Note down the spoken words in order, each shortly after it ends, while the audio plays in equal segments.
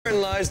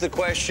lies the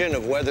question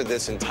of whether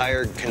this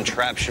entire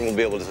contraption will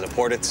be able to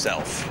support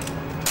itself.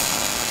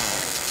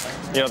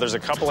 You know, there's a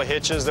couple of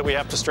hitches that we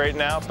have to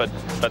straighten out, but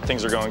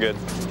things are going good.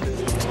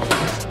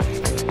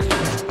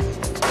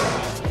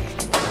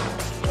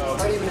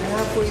 Not even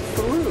halfway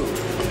through.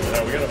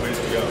 No, we got a ways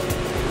to go.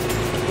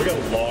 We got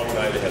a long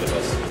night ahead of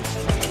us.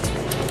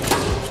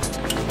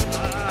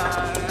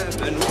 I've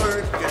been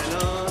working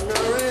on the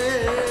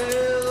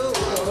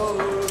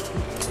railroad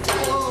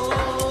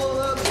all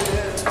of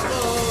this day.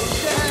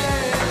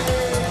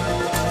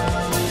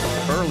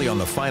 Early on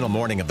the final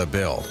morning of the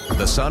build,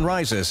 the sun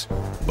rises,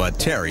 but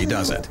Terry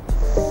doesn't.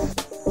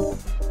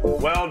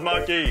 Weld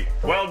monkey,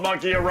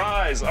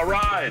 arise,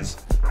 arise.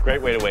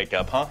 Great way to wake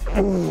up, huh?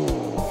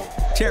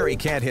 Terry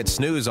can't hit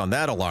snooze on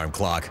that alarm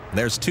clock.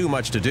 There's too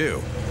much to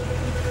do.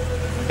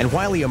 And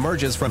while he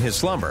emerges from his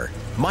slumber,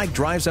 Mike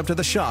drives up to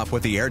the shop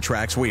with the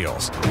AirTrax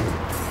wheels.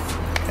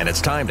 And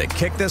it's time to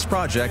kick this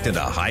project into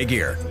high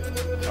gear.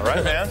 All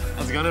right, man.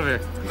 How's it going over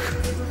here?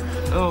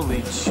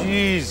 Holy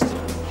jeez.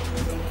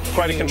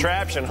 Quite a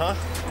contraption, huh?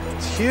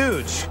 It's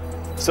huge.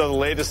 So the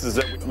latest is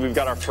that we've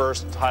got our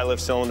first high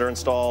lift cylinder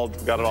installed,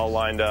 we've got it all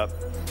lined up,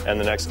 and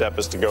the next step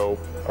is to go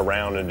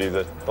around and do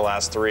the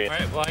last three. All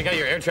right, well, I got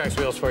your AirTrax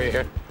wheels for you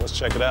here. Let's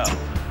check it out.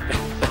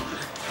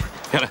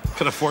 Got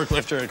a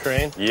forklift or a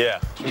crane? Yeah.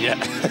 Yeah.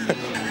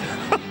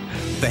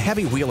 The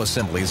heavy wheel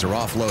assemblies are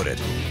offloaded,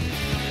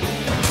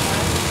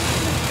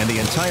 and the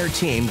entire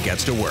team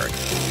gets to work.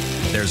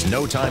 There's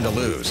no time to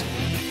lose.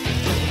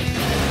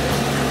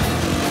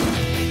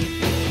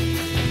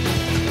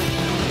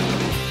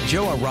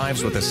 Joe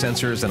arrives with the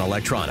sensors and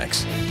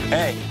electronics.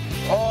 Hey.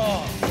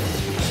 Oh,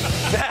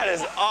 that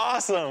is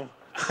awesome.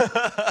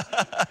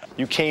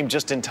 You came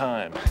just in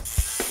time.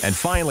 And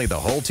finally, the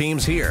whole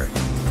team's here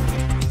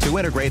to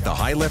integrate the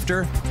high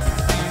lifter,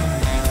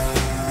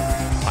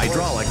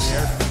 hydraulics,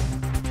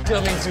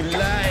 Coming to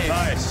life.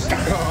 Nice.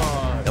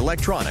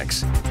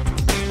 electronics,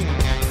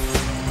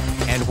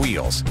 and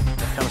wheels.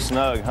 Kind of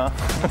snug, huh?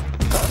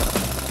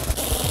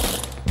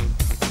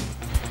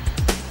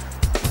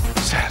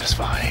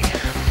 Satisfying.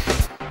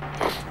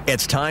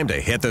 It's time to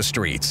hit the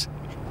streets.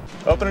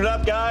 Open it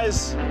up,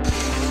 guys.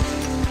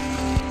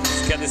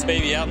 Let's get this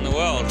baby out in the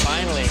world,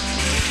 finally.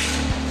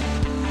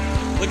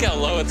 Look how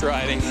low it's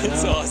riding.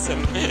 It's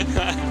awesome.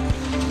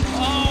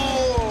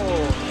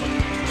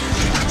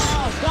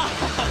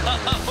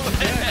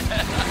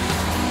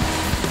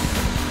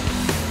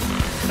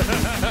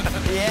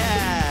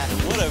 Yeah,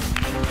 what a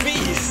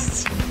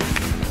beast.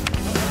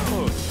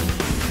 Woo!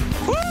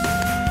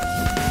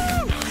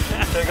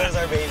 There goes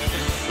our baby.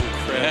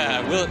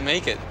 Yeah, will it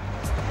make it?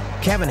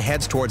 Kevin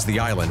heads towards the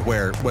island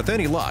where, with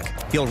any luck,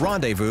 he'll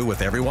rendezvous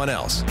with everyone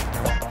else.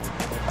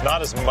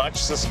 Not as much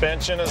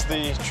suspension as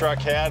the truck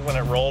had when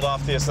it rolled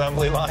off the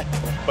assembly line,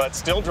 but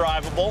still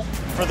drivable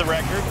for the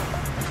record.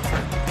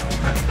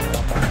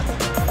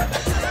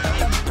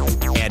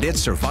 And it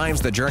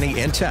survives the journey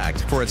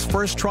intact for its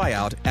first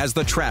tryout as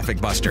the Traffic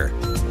Buster.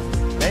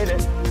 Made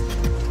it.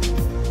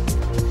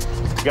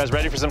 You guys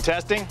ready for some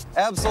testing?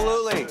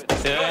 Absolutely.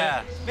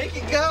 Yeah. Make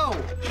it go.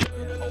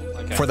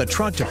 For the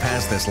truck to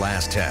pass this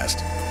last test,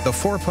 the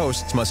four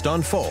posts must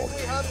unfold,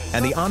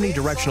 and the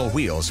omnidirectional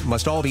wheels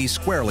must all be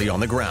squarely on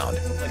the ground.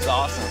 It's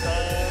awesome.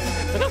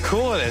 Look how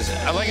cool it is.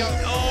 I like how...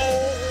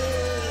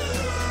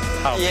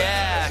 How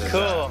Yeah, fast is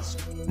cool. that?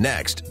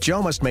 Next,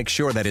 Joe must make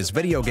sure that his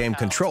video game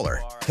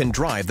controller can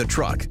drive the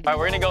truck. All right,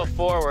 we're gonna go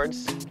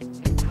forwards.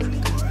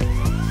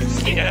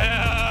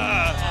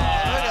 Yeah!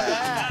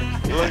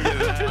 Look at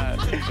that.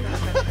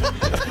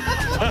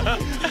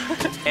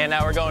 And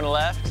now we're going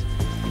left.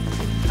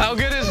 How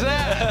good is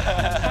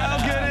that? How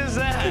good is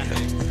that?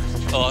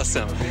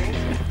 Awesome.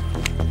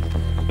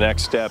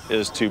 Next step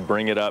is to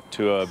bring it up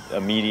to a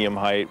medium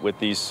height with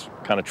these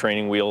kind of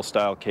training wheel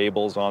style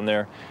cables on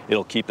there.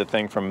 It'll keep the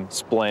thing from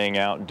splaying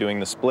out and doing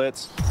the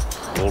splits.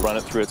 We'll run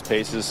it through its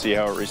paces, see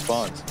how it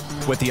responds.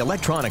 With the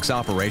electronics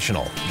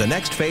operational, the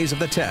next phase of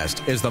the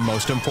test is the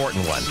most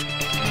important one.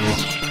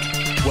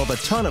 Will the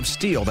ton of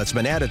steel that's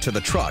been added to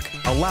the truck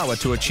allow it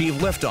to achieve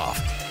liftoff?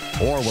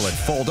 Or will it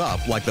fold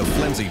up like the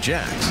flimsy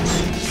jacks?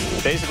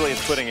 Basically,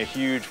 it's putting a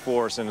huge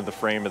force into the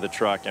frame of the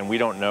truck, and we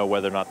don't know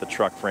whether or not the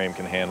truck frame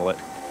can handle it.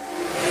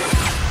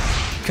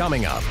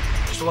 Coming up,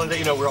 Just wanted to let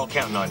you know we're all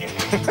counting on you.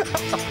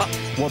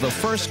 will the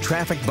first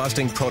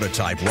traffic-busting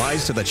prototype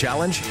rise to the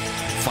challenge?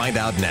 Find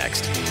out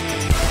next.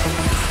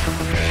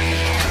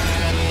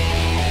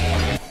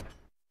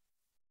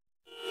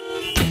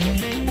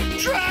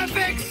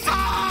 Traffic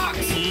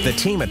sucks! The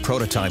team at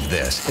Prototype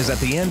This is at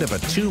the end of a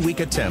 2-week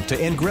attempt to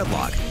end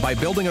gridlock by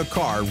building a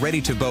car ready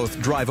to both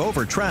drive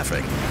over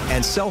traffic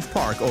and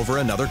self-park over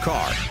another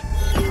car.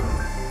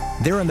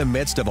 They're in the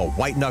midst of a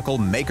white-knuckle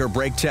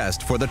make-or-break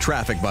test for the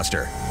Traffic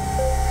Buster.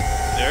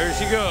 There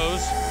she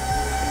goes.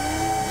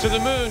 To the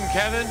moon,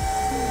 Kevin.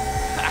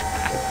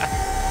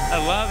 I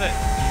love it.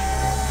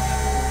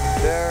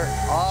 They're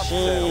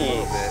offset a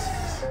little bit.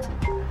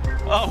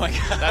 Oh my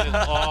God. That is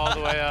all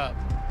the way up.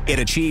 It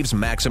achieves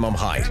maximum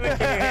height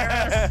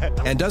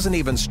and doesn't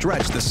even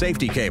stretch the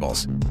safety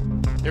cables.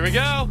 Here we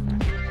go.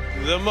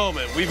 the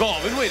moment we've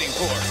all been waiting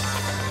for.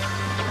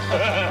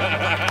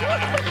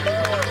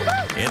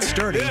 It's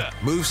sturdy,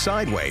 moves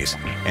sideways,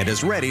 and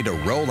is ready to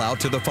roll out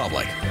to the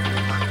public.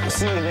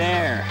 See you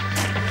there.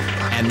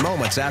 And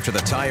moments after the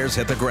tires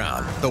hit the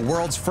ground, the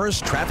world's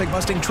first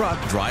traffic-busting truck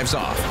drives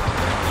off.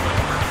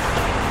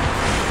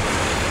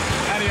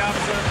 Howdy,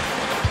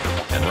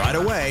 officer. And right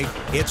away,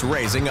 it's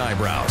raising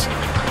eyebrows.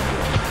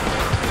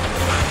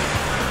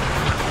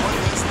 What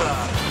is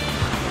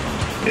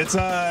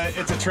that?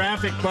 It's a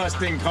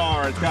traffic-busting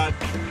car. It's got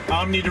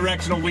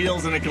omnidirectional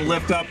wheels and it can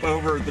lift up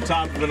over the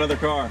top of another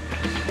car.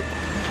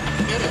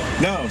 Get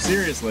it. No,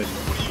 seriously.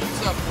 What do you use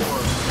that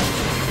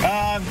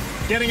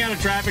for? Getting out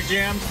of traffic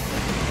jams,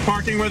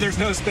 parking where there's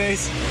no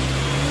space.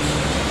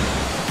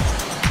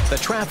 The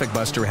Traffic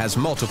Buster has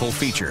multiple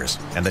features,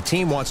 and the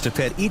team wants to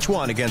pit each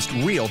one against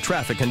real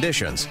traffic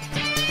conditions.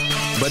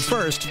 But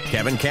first,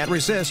 Kevin can't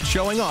resist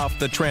showing off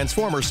the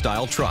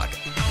Transformer-style truck.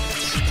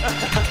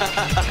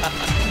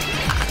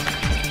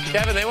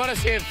 Kevin, they want to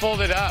see it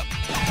folded up.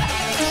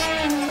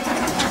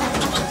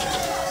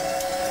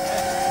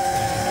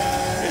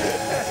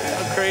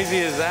 How crazy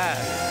is that?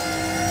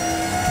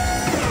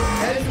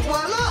 And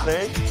voila!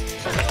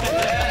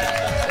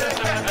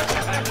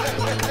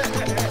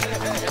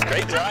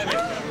 Great driving.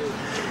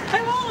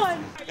 Come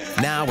on.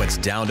 Now it's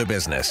down to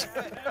business,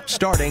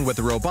 starting with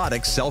the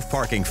robotic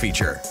self-parking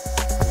feature.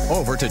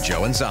 Over to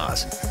Joe and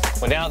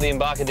Zaz. We're down at the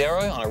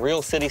Embarcadero on a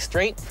real city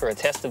street for a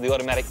test of the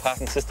automatic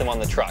parking system on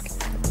the truck.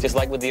 Just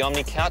like with the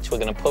Omni Couch, we're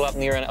going to pull up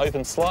near an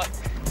open slot,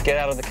 get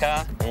out of the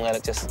car, and let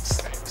it just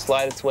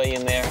slide its way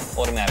in there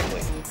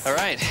automatically. All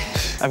right.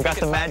 I've got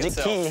the magic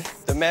key.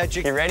 The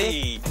magic You ready?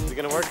 key. Is it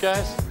going to work,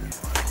 guys?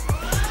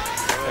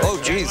 Oh,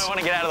 geez. I want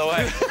to get out of the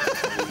way.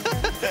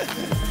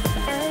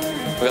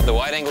 We've got the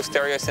wide-angle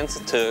stereo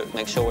sensor to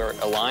make sure we're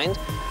aligned.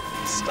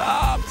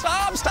 Stop,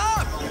 stop,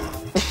 stop!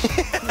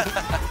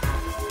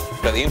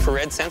 We've got the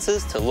infrared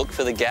sensors to look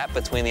for the gap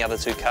between the other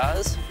two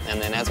cars.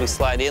 And then as we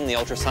slide in, the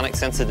ultrasonic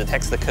sensor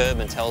detects the curb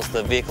and tells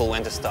the vehicle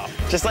when to stop.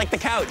 Just like the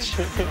couch.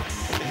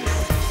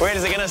 Wait,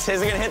 is it gonna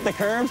hit the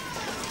curb?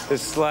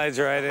 This slides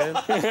right in.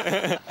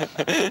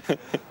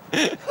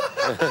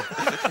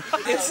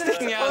 It's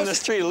sticking out in the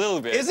street a little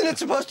bit. Isn't it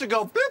supposed to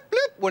go blip,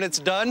 blip when it's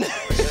done?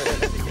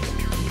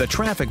 The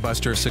Traffic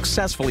Buster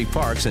successfully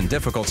parks in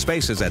difficult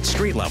spaces at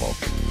street level,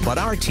 but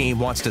our team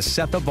wants to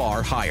set the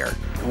bar higher.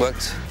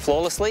 Worked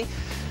flawlessly.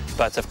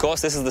 But of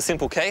course, this is the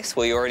simple case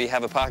where you already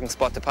have a parking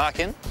spot to park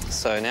in.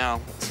 So now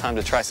it's time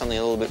to try something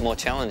a little bit more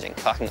challenging,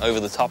 parking over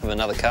the top of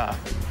another car.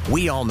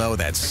 We all know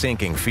that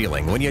sinking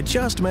feeling when you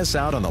just miss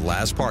out on the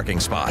last parking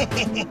spot.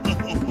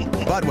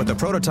 But with the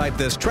prototype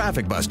this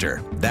Traffic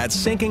Buster, that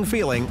sinking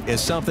feeling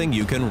is something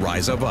you can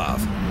rise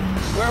above.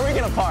 Where are we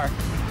gonna park?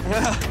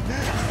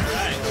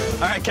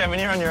 All right, Kevin,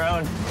 you're on your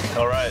own.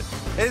 All right.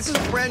 Hey, this is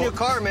a brand new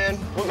car, man.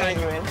 We'll get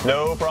you in.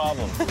 No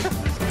problem.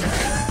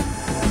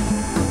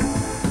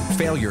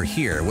 Failure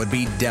here would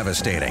be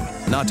devastating,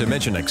 not to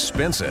mention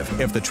expensive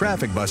if the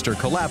Traffic Buster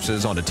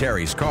collapses onto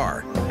Terry's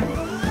car.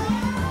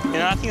 You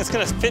know, I think it's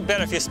going to fit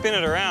better if you spin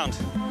it around.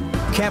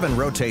 Kevin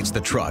rotates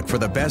the truck for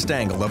the best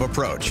angle of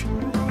approach.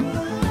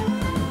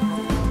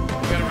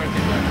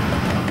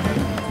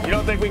 You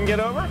don't think we can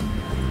get over?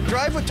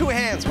 Drive with two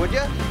hands, would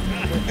ya?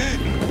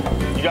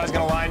 You guys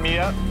gonna line me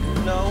up?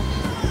 No.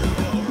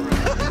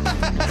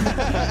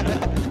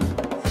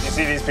 You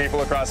see these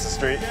people across the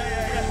street?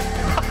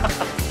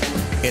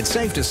 It's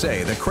safe to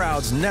say the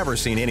crowd's never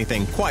seen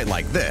anything quite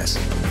like this.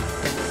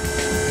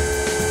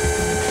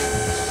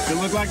 Does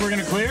it look like we're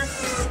gonna clear?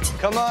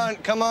 Come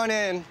on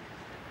in.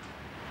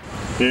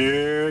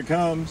 Here it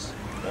comes.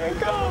 There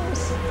it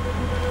comes.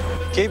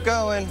 Keep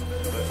going.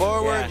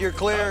 Forward, Yeah. you're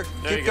clear.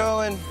 there you Keep go.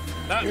 going.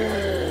 There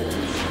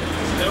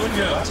we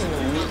go.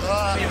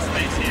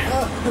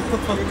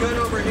 You're good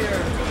over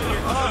here.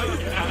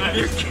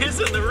 You're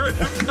kissing the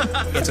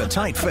roof. It's a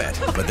tight fit,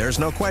 but there's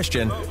no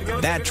question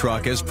that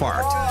truck is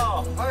parked.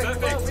 Wow,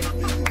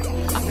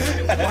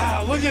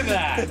 look at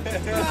that.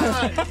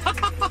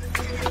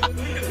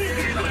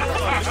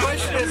 The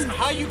question is,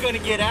 how are you gonna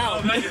get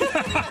out?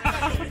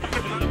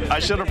 I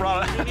should have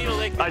brought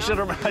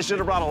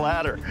a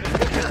ladder.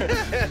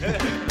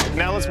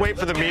 Now let's wait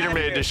for the meter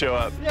maid to show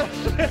up.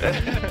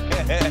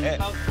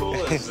 How cool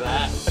is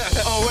that?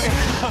 Oh wait.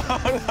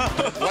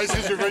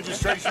 License and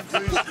registration,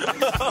 please.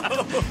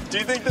 Do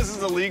you think this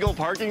is a legal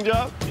parking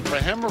job? For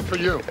him or for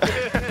you?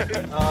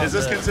 Is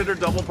this considered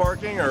double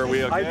parking, or are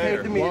we okay? I paid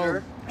the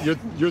meter.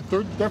 You're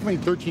definitely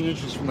 13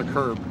 inches from the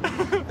curb.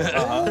 But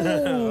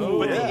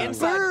the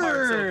inside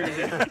part's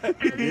okay.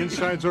 The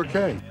inside's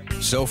okay.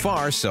 So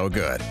far, so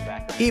good.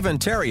 Even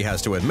Terry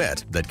has to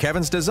admit that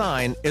Kevin's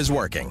design is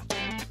working.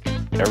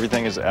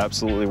 Everything has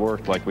absolutely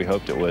worked like we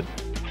hoped it would.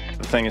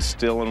 The thing is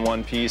still in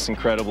one piece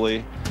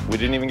incredibly. We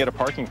didn't even get a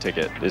parking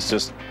ticket. It's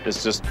just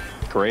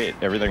great.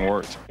 Everything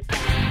worked.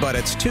 But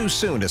it's too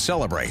soon to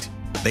celebrate.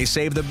 They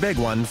saved the big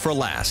one for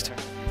last.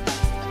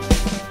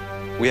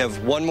 We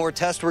have one more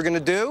test we're gonna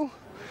do.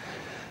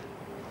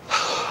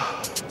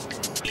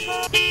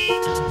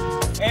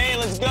 Hey,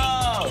 let's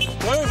go.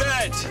 Move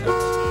it.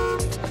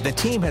 The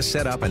team has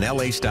set up an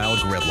LA-style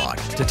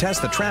gridlock to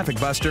test the Traffic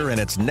Buster in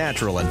its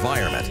natural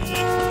environment.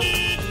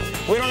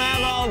 We don't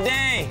have all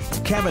day.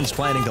 Kevin's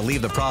planning to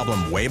leave the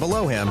problem way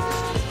below him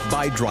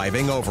by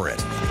driving over it.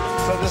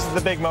 So this is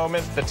the big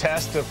moment, the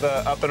test of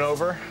the up and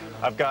over.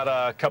 I've got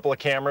a couple of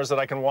cameras that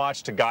I can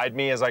watch to guide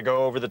me as I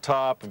go over the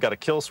top. I've got a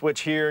kill switch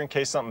here in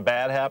case something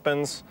bad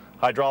happens.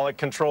 Hydraulic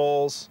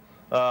controls,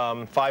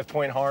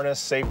 5-point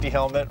harness, safety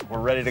helmet. We're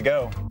ready to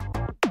go.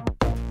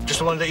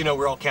 Just wanted to let you know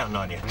we're all counting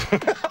on you.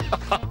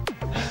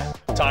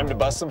 Time to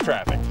bust some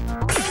traffic.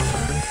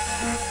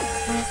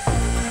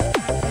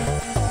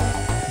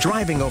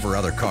 Driving over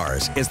other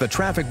cars is the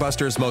Traffic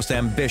Buster's most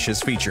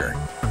ambitious feature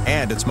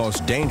and its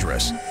most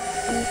dangerous.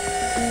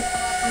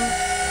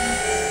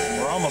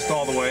 We're almost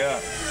all the way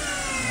up.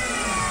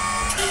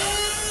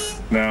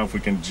 Now, if we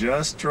can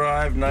just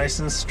drive nice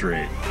and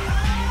straight.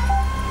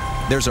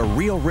 There's a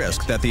real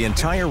risk that the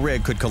entire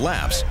rig could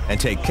collapse and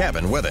take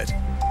Kevin with it.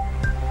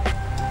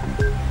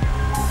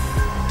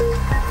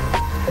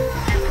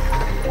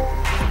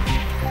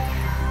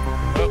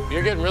 Oh,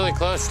 you're getting really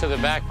close to the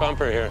back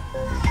bumper here.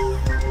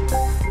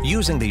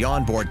 Using the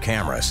onboard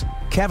cameras,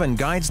 Kevin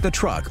guides the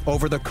truck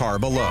over the car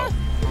below.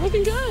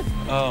 Looking good.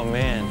 Oh,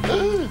 man.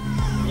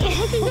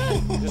 Looking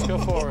good. Just go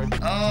forward.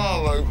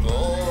 Oh, my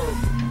God.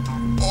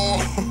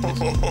 Oh.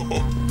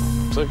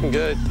 It's looking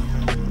good.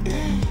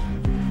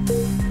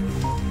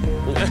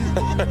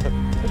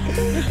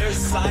 There's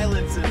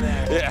silence in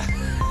there. Yeah.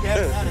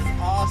 Kevin, that is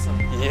awesome.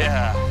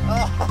 Yeah.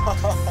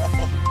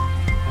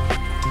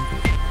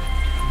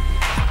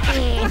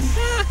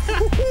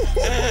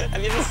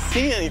 I've never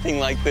seen anything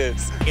like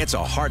this. It's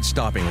a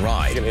heart-stopping You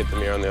ride. can hit the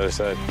mirror on the other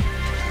side.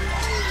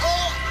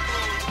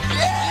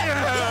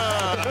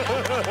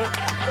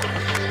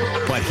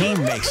 But he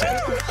makes it.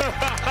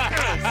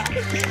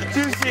 Did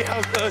you see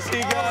how close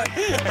he got?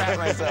 I pat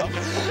myself.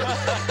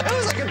 That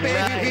was like a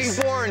baby being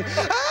born.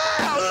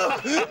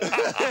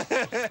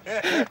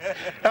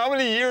 How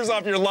many years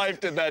off your life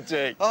did that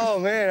take? Oh,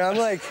 man, I'm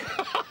like,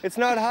 it's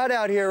not hot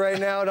out here right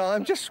now at all.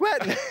 I'm just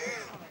sweating.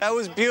 That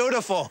was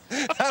beautiful.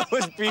 That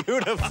was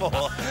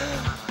beautiful.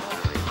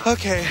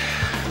 Okay.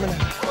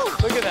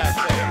 Look at that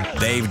thing.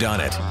 They've done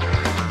it.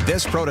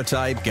 This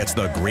prototype gets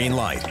the green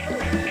light.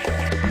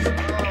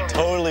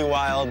 Totally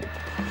wild.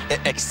 It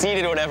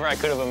exceeded whatever I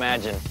could have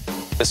imagined.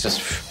 It's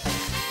just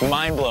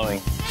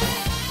mind-blowing.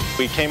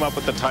 We came up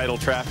with the title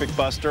Traffic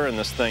Buster, and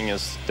this thing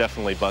has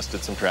definitely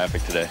busted some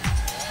traffic today.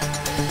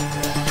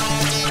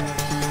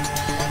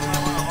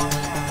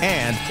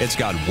 And it's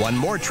got one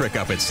more trick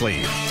up its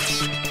sleeve.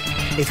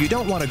 If you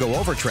don't want to go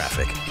over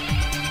traffic,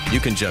 you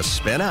can just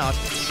spin out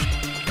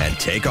and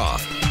take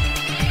off.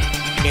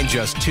 In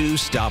just 2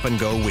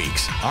 stop-and-go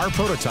weeks, our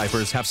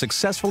prototypers have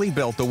successfully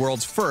built the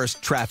world's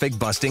first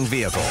traffic-busting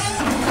vehicle.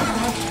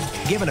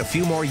 Given a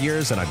few more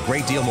years and a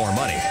great deal more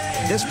money,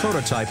 this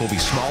prototype will be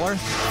smaller,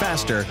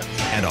 faster,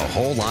 and a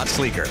whole lot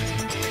sleeker.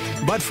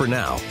 But for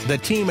now, the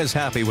team is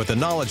happy with the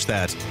knowledge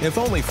that, if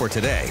only for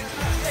today,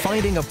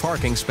 finding a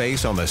parking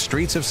space on the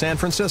streets of San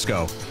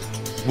Francisco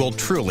will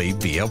truly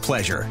be a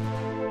pleasure.